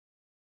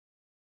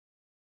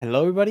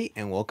Hello everybody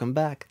and welcome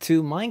back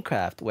to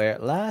Minecraft, where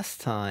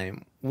last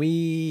time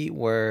we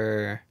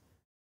were,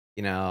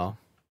 you know,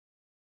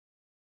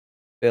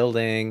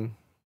 building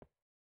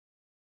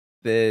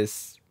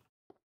this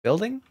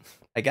building,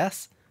 I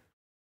guess.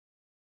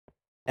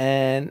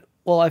 And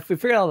well, if we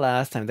figured out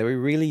last time that we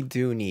really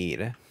do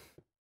need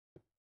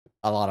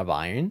a lot of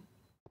iron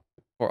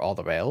for all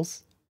the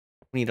rails.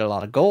 We need a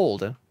lot of gold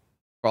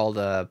for all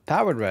the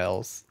powered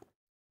rails.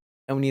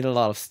 And we need a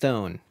lot of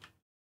stone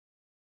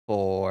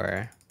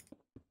for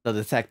the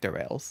detector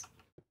rails.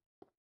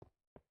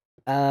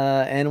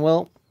 And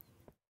well,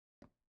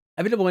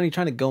 I've been avoiding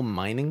trying to go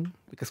mining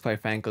because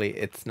quite frankly,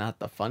 it's not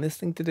the funnest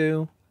thing to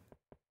do,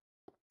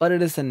 but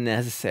it is a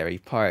necessary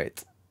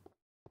part.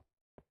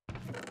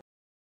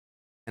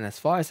 And as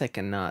far as I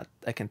can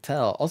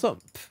tell, also,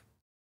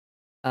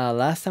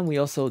 last time we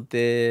also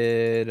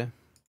did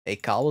a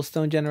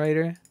cobblestone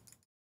generator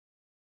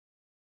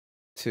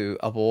to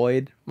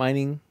avoid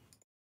mining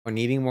or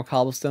needing more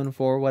cobblestone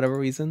for whatever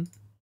reason.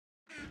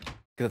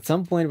 Because at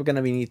some point we're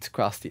gonna need to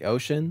cross the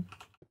ocean.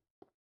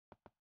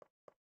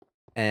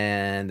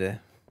 And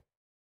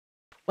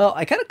well,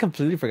 I kind of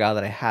completely forgot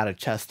that I had a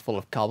chest full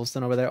of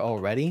cobblestone over there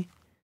already.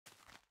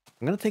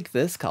 I'm gonna take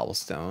this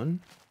cobblestone,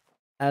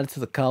 add it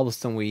to the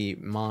cobblestone we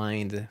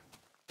mined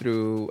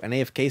through an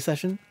AFK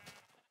session.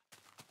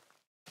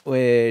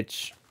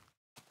 Which,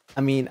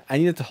 I mean, I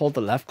needed to hold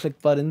the left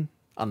click button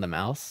on the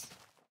mouse.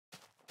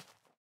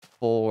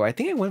 I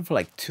think I went for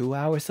like 2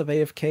 hours of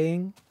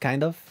AFKing,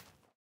 kind of.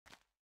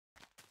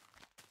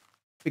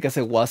 Because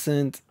it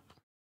wasn't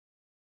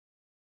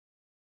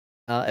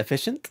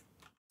efficient.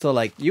 So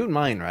like, you would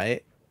mine,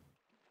 right?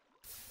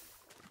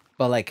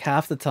 But like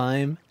half the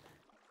time,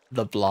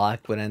 the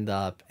block would end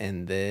up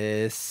in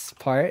this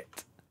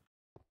part.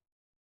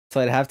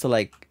 So I'd have to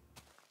like,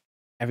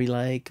 every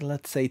like,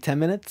 let's say 10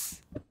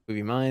 minutes, we'd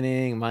be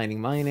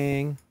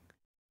mining.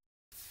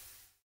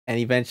 And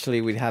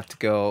eventually we'd have to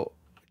go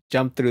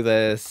jump through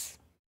this,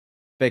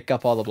 pick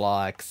up all the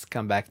blocks,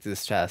 come back to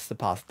this chest,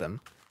 deposit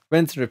them,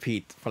 rinse and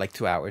repeat for like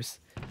 2 hours.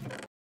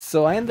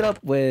 So I ended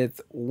up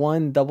with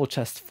one double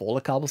chest full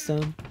of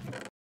cobblestone.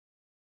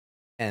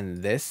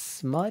 And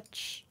this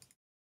much.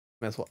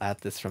 Might as well add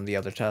this from the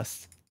other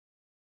chest.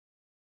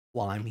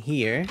 While I'm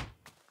here,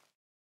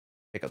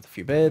 pick up a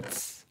few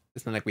bits.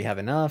 It's not like we have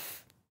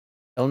enough.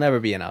 It'll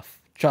never be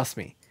enough. Trust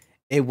me,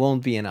 it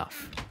won't be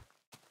enough.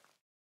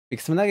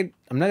 Because I'm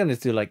not gonna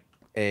do like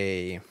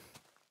a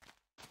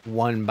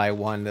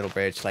 1x1 little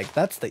bridge. Like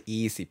that's the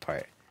easy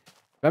part.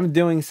 If I'm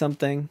doing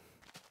something,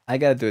 I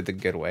gotta do it the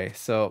good way.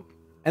 So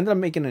ended up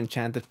making an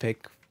enchanted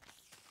pick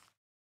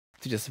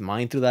to just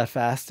mine through that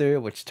faster,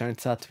 which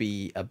turns out to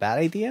be a bad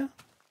idea.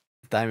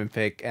 Diamond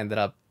pick ended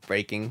up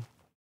breaking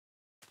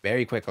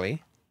very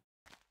quickly.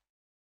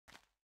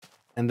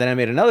 And then I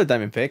made another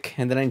diamond pick,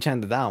 and then I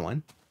enchanted that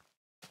one.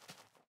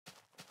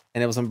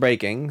 And it was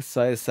unbreaking,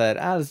 so I said,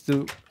 let's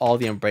do all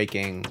the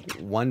unbreaking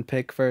one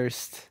pick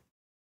first.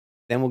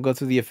 Then we'll go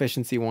through the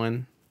efficiency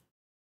one,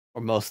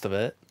 or most of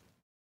it.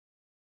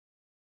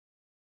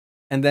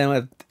 And then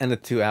at the end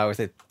of 2 hours,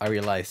 I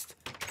realized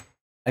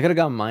I could have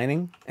gone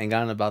mining and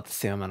gotten about the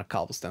same amount of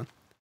cobblestone.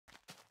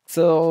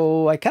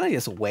 So I kind of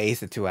just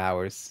wasted 2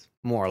 hours,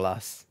 more or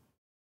less.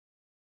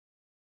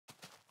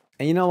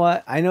 And you know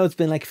what? I know it's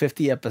been like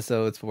 50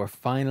 episodes, but we're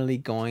finally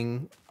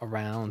going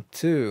around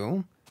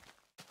to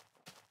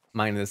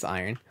mine this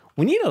iron.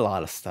 We need a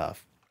lot of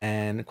stuff.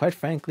 And quite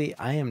frankly,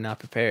 I am not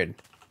prepared.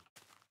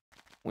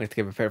 We have to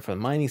get prepared for the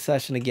mining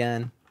session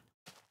again.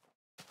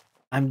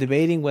 I'm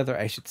debating whether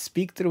I should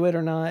speak through it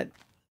or not.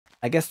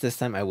 I guess this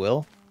time I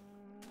will.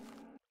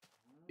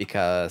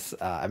 Because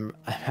I'm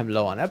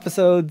low on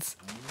episodes.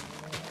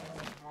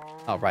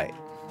 Oh, right.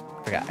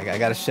 I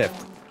gotta shift.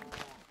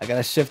 I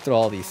gotta shift through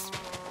all these.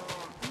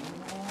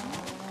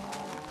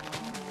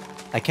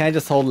 I can't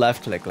just hold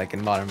left click like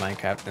in modern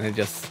Minecraft and it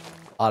just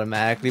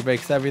automatically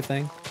breaks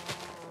everything.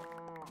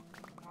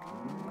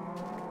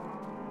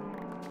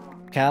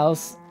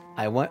 Cows,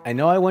 I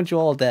know I want you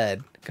all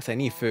dead because I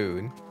need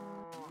food.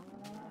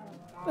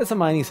 It's a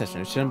mining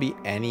session. It shouldn't be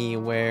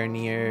anywhere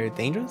near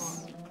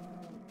dangerous.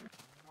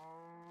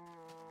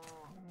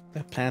 I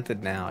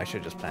planted now. I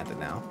should just plant it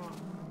now.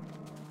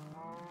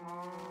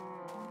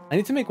 I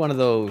need to make one of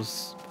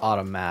those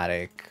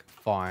automatic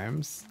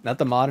farms. Not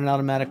the modern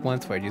automatic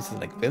ones where it uses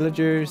like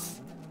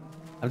villagers.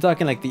 I'm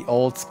talking like the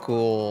old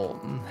school,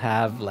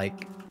 have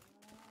like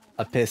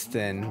a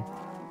piston,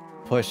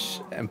 push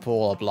and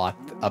pull a block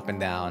up and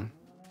down.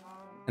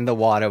 And the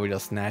water we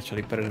just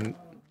naturally put it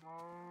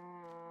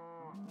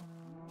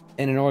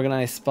in an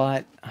organized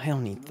spot. I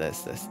don't need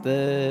this.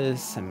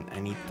 I mean, I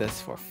need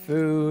this for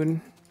food.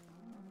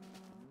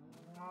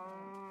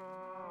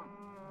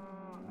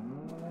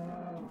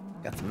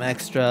 Got some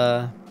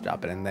extra.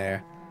 Drop it in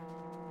there.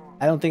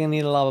 I don't think I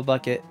need a lava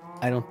bucket.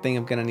 I don't think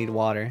I'm gonna need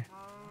water.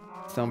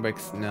 Stone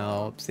bricks,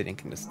 no. Obsidian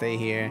can just stay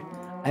here.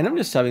 And I'm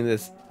just shoving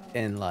this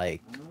in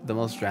like the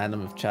most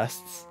random of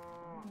chests.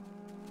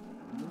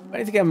 I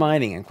need to get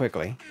mining and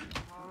quickly.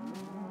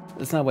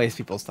 Let's not waste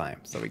people's time.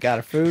 So we got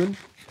our food.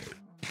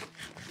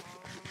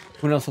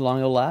 Who knows how long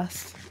it'll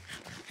last?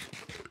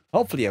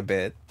 Hopefully a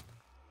bit.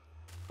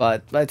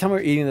 But by the time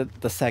we're eating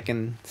the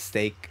second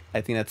steak,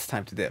 I think that's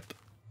time to dip.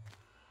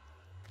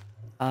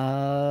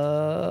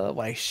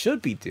 What I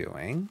should be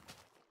doing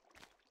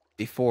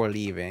before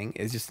leaving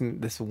is just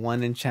this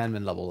one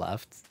enchantment level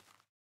left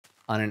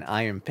on an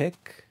iron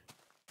pick.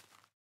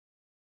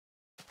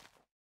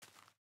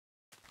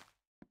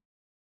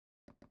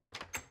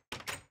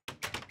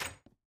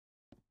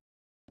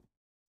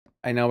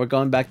 I know we're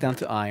going back down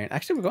to iron.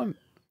 Actually, we're going...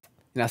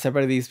 You know, I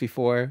separated these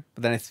before,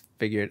 but then I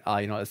figured, oh,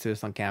 you know, let's do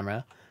this on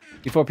camera.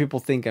 Before people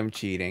think I'm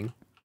cheating.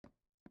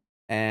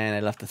 And I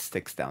left the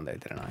sticks down there,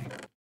 didn't I?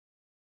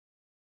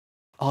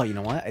 Oh, you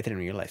know what? I didn't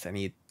realize I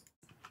need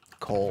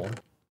coal.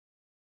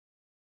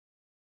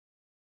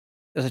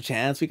 There's a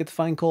chance we could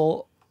find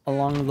coal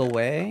along the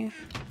way.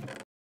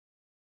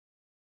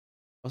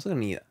 Also gonna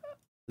need a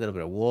little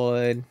bit of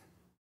wood.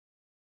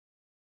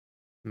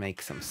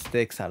 Make some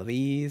sticks out of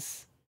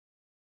these.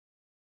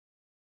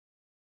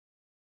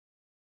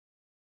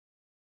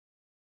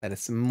 That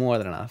is more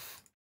than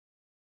enough.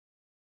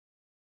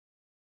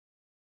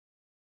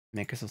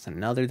 Make ourselves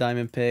another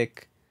diamond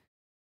pick.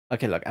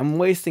 Okay, look, I'm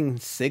wasting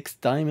 6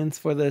 diamonds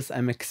for this.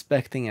 I'm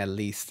expecting at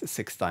least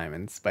 6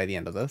 diamonds by the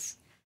end of this.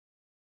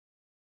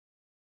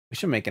 We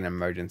should make an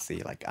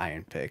emergency, like,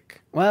 iron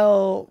pick.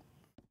 Well,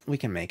 we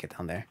can make it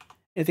down there.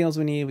 Anything else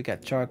we need? We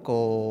got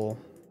charcoal.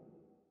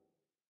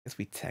 Guess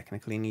we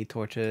technically need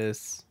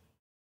torches.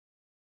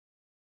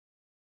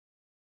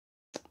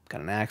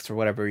 Got an axe for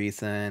whatever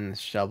reason.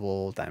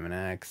 Shovel, diamond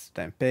axe,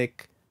 diamond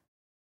pick.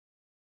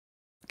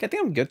 Okay, I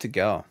think I'm good to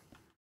go.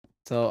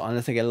 So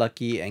unless I get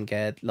lucky and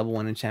get level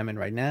 1 enchantment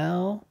right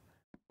now,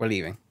 we're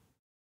leaving.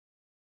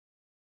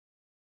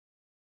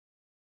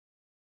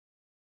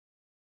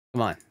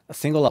 Come on, a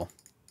single level.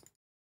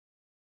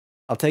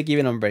 I'll take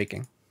even on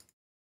breaking.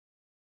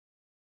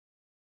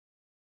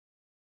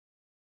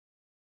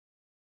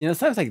 You know,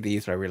 times like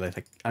these where I realize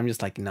like I'm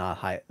just like not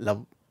high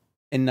level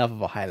enough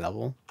of a high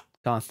level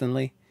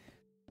constantly.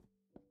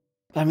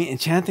 I mean,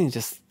 enchanting is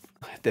just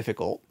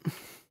difficult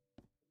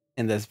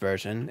in this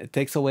version. It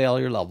takes away all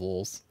your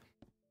levels.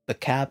 The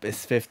cap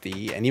is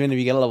 50, and even if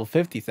you get a level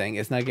 50 thing,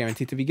 it's not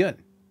guaranteed to be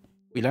good.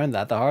 We learned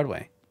that the hard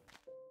way.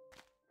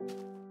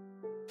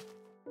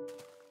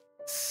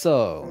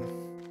 So,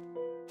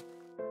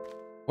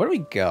 where do we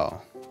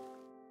go?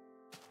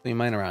 Do we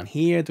mine around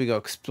here? Do we go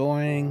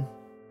exploring?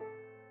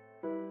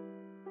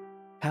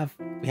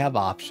 We have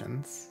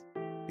options.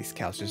 These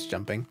cows just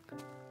jumping.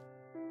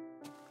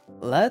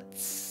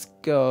 Let's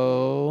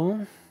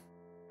go.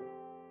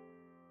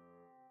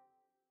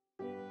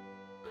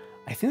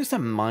 I think there's a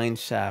mine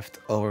shaft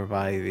over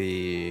by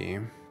the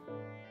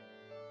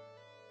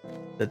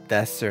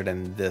desert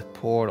and the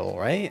portal,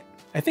 right?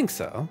 I think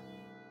so.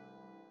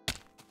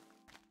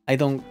 I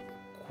don't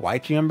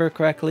quite remember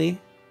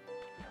correctly.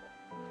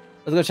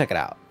 Let's go check it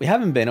out. We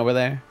haven't been over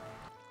there.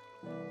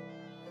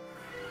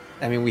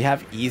 I mean, we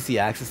have easy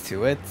access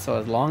to it, so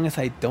as long as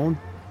I don't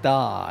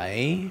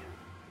die,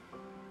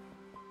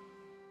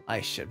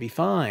 I should be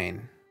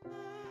fine.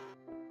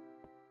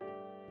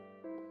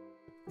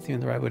 Is even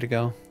the right way to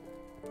go?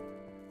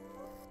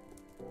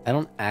 I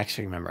don't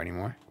actually remember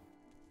anymore.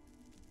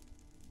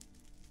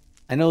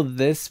 I know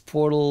this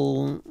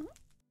portal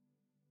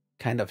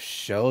kind of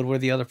showed where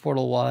the other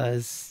portal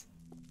was.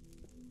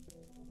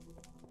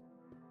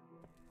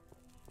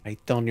 I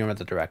don't remember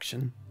the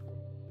direction.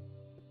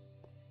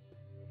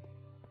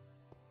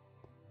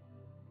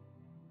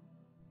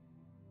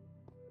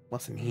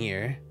 What's in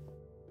here?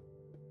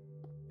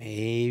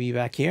 Maybe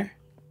back here?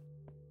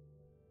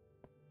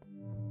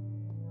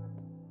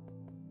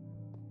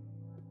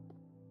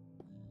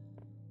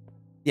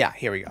 Yeah,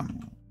 here we go.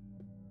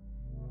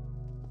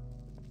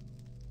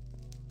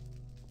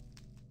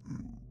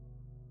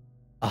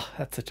 Oh,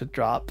 that's such a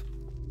drop.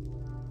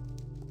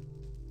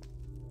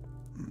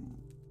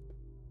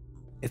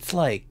 It's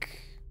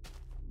like...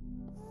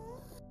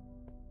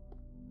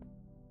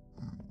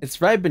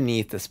 It's right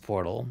beneath this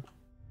portal.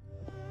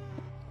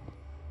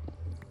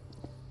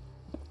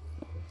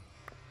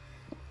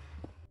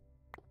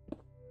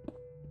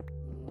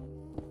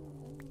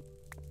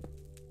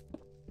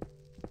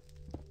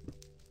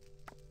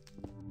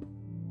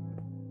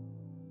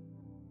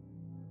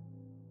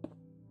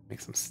 Make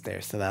some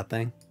stairs to that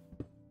thing.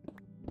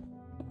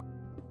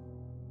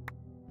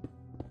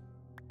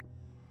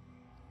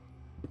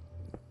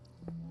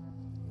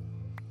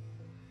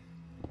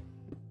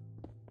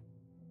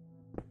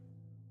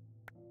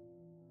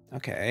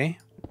 Okay.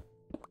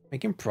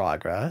 Making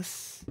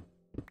progress.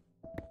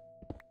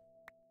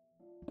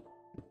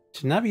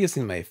 Should not be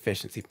using my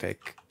efficiency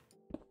pick.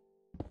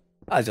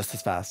 Just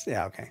as fast.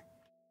 Yeah, okay.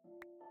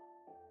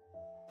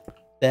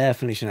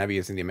 Definitely should not be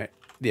using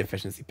the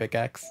efficiency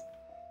pickaxe.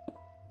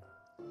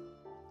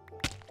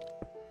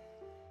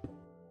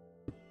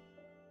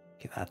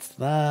 Okay, that's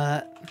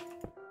that.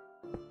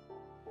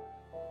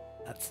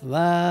 That's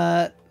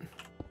that.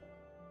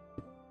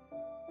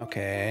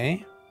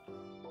 Okay.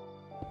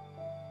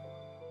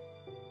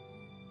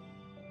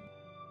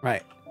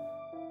 Right.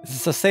 This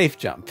is a safe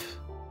jump.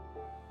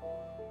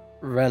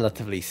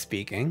 relatively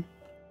speaking.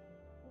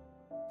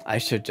 I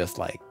should just,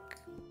 like,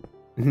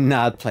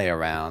 not play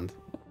around.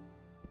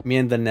 Me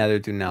and the Nether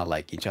do not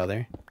like each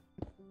other.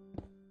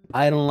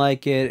 I don't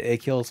like it.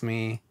 It kills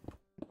me.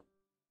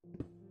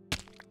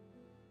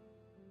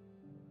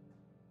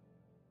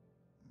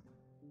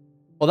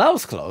 Well, that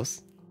was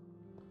close.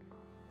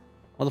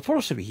 Well, the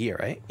portal should be here,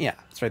 right? Yeah,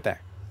 it's right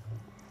there.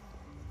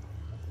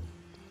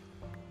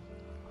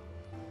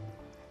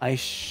 I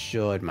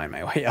should mine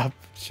my way up,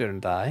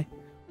 shouldn't I?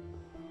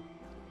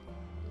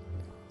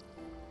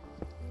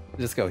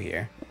 Just go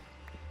here.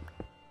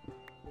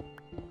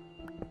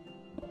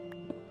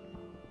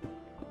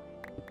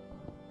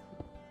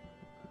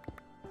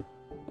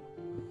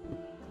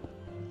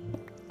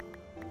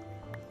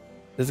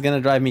 This is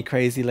gonna drive me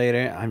crazy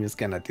later. I'm just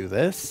gonna do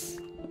this.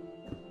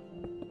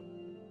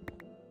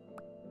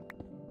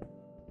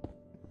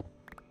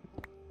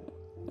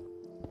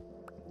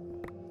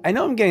 I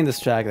know I'm getting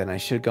distracted and I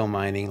should go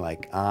mining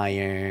like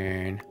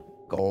iron,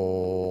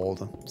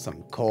 gold,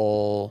 some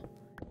coal,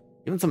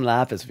 even some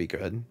lapis would be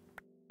good.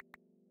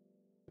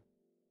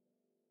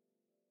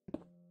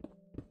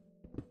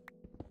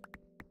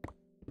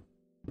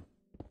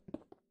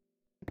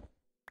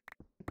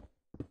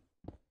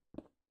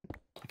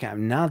 Okay,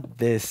 I'm not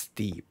this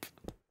deep.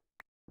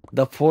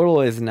 The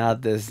portal is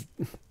not this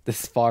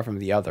far from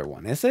the other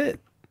one, is it?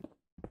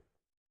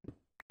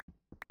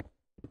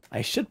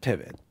 I should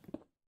pivot.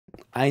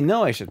 I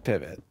know I should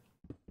pivot.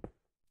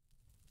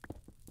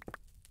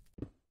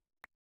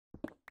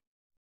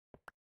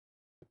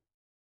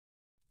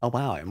 Oh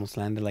wow, I almost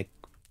landed like...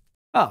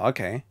 Oh,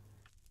 okay.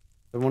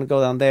 If I want to go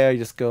down there, you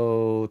just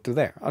go through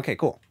there. Okay,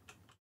 cool.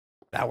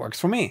 That works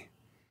for me.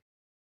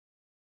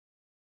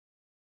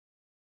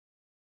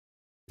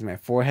 My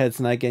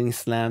forehead's not getting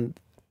slammed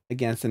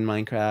against in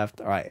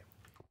Minecraft. Alright.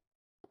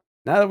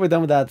 Now that we're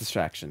done with that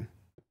distraction.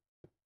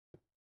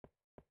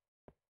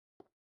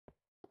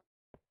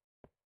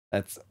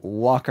 Let's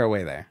walk our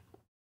way there.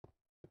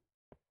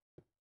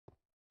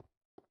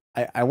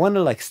 I want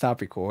to like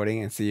stop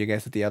recording and see you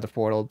guys at the other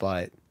portal,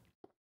 but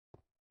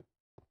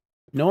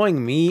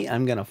knowing me,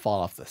 I'm gonna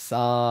fall off the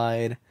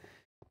side.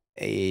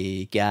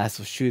 A gas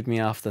will shoot me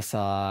off the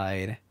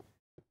side.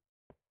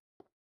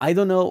 I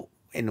don't know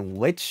in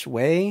which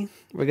way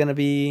we're gonna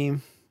be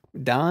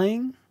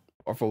dying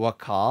or for what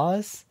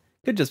cause.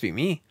 Could just be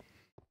me.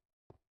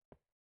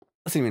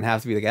 Doesn't even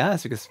have to be the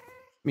gas because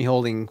me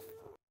holding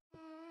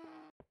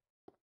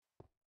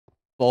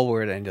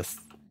forward and just...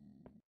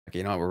 Okay,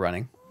 you know what, we're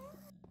running.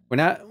 We're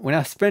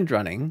not sprint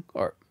running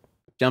or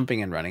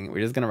jumping and running.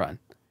 We're just gonna run.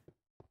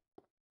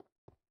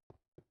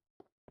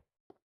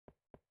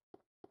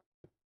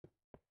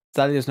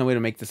 Sadly, there's no way to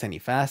make this any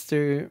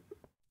faster.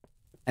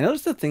 I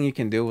noticed the thing you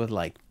can do with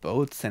like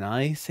boats and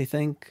ice, I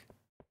think.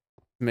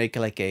 Make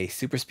like a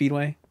super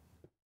speedway.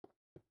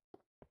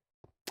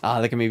 Ah,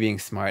 look at me being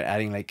smart,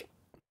 adding like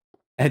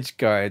edge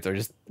guards or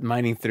just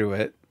mining through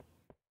it.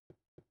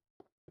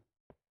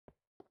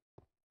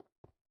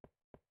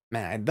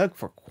 Man, I dug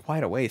for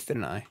quite a ways,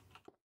 didn't I?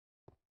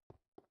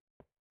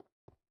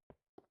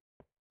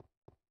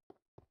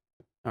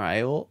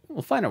 Alright,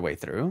 we'll find our way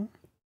through.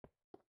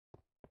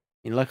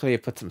 And luckily I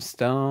put some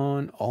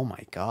stone. Oh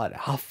my god,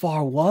 how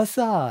far was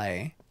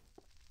I?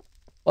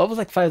 Well, it was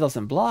like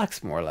 5,000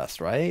 blocks more or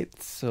less, right?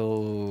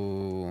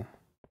 So...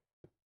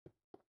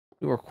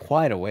 we were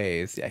quite a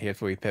ways. Yeah, here's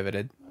where we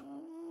pivoted.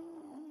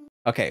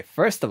 Okay,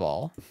 first of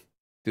all,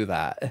 do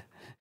that.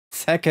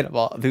 Second of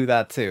all, do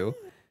that too.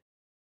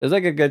 There's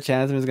like a good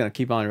chance I'm just gonna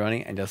keep on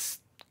running and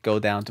just go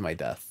down to my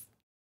death.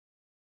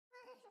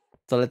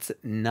 So let's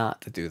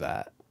not do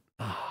that.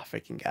 Ah,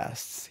 freaking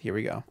gas. Here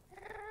we go.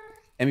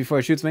 And before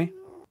it shoots me,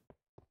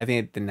 I think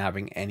it didn't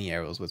having any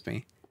arrows with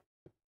me.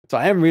 So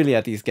I am really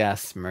at these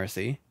gas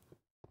mercy.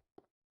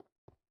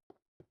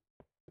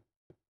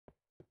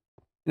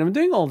 And I'm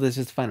doing all this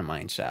just to find a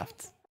mine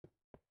shaft.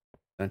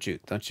 Don't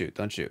shoot, don't shoot,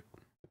 don't shoot.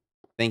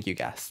 Thank you,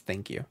 gas.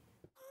 Thank you.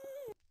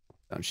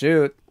 Don't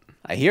shoot.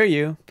 I hear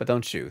you, but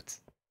don't shoot.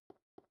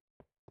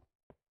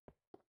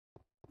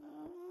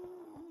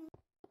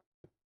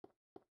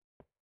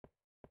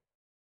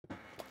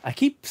 I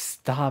keep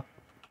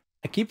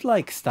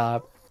like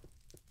stop.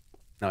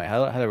 No, wait,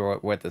 how do I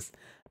word this?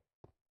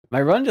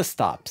 My run just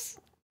stops.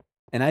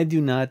 And I do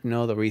not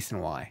know the reason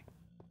why.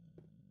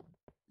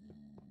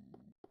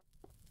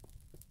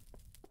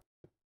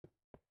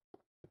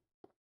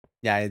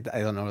 Yeah, I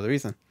don't know the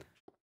reason.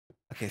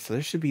 Okay, so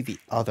there should be the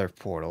other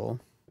portal.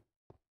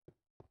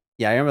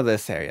 Yeah, I remember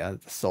this area,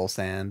 the soul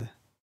sand.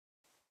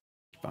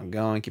 Keep on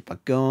going, keep on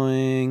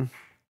going.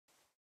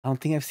 I don't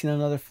think I've seen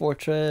another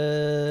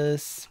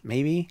fortress.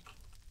 Maybe?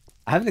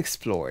 I haven't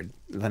explored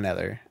the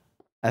Nether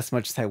as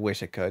much as I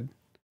wish I could.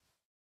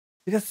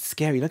 Because it's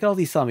scary. Look at all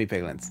these zombie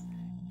piglins.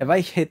 If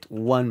I hit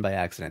one by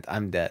accident,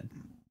 I'm dead.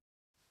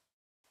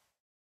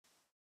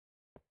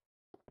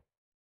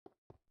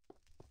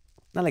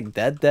 Not like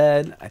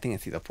dead. I think I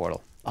see the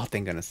portal. Oh,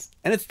 thank goodness.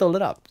 And it's still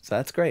lit up, so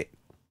that's great.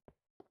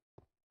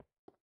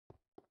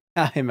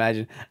 I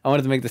imagine. I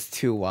wanted to make this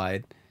too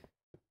wide.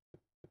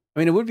 I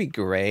mean, it would be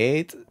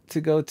great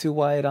to go too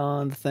wide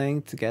on the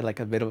thing to get like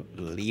a bit of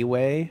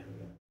leeway,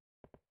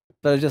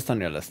 but it's just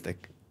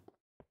unrealistic.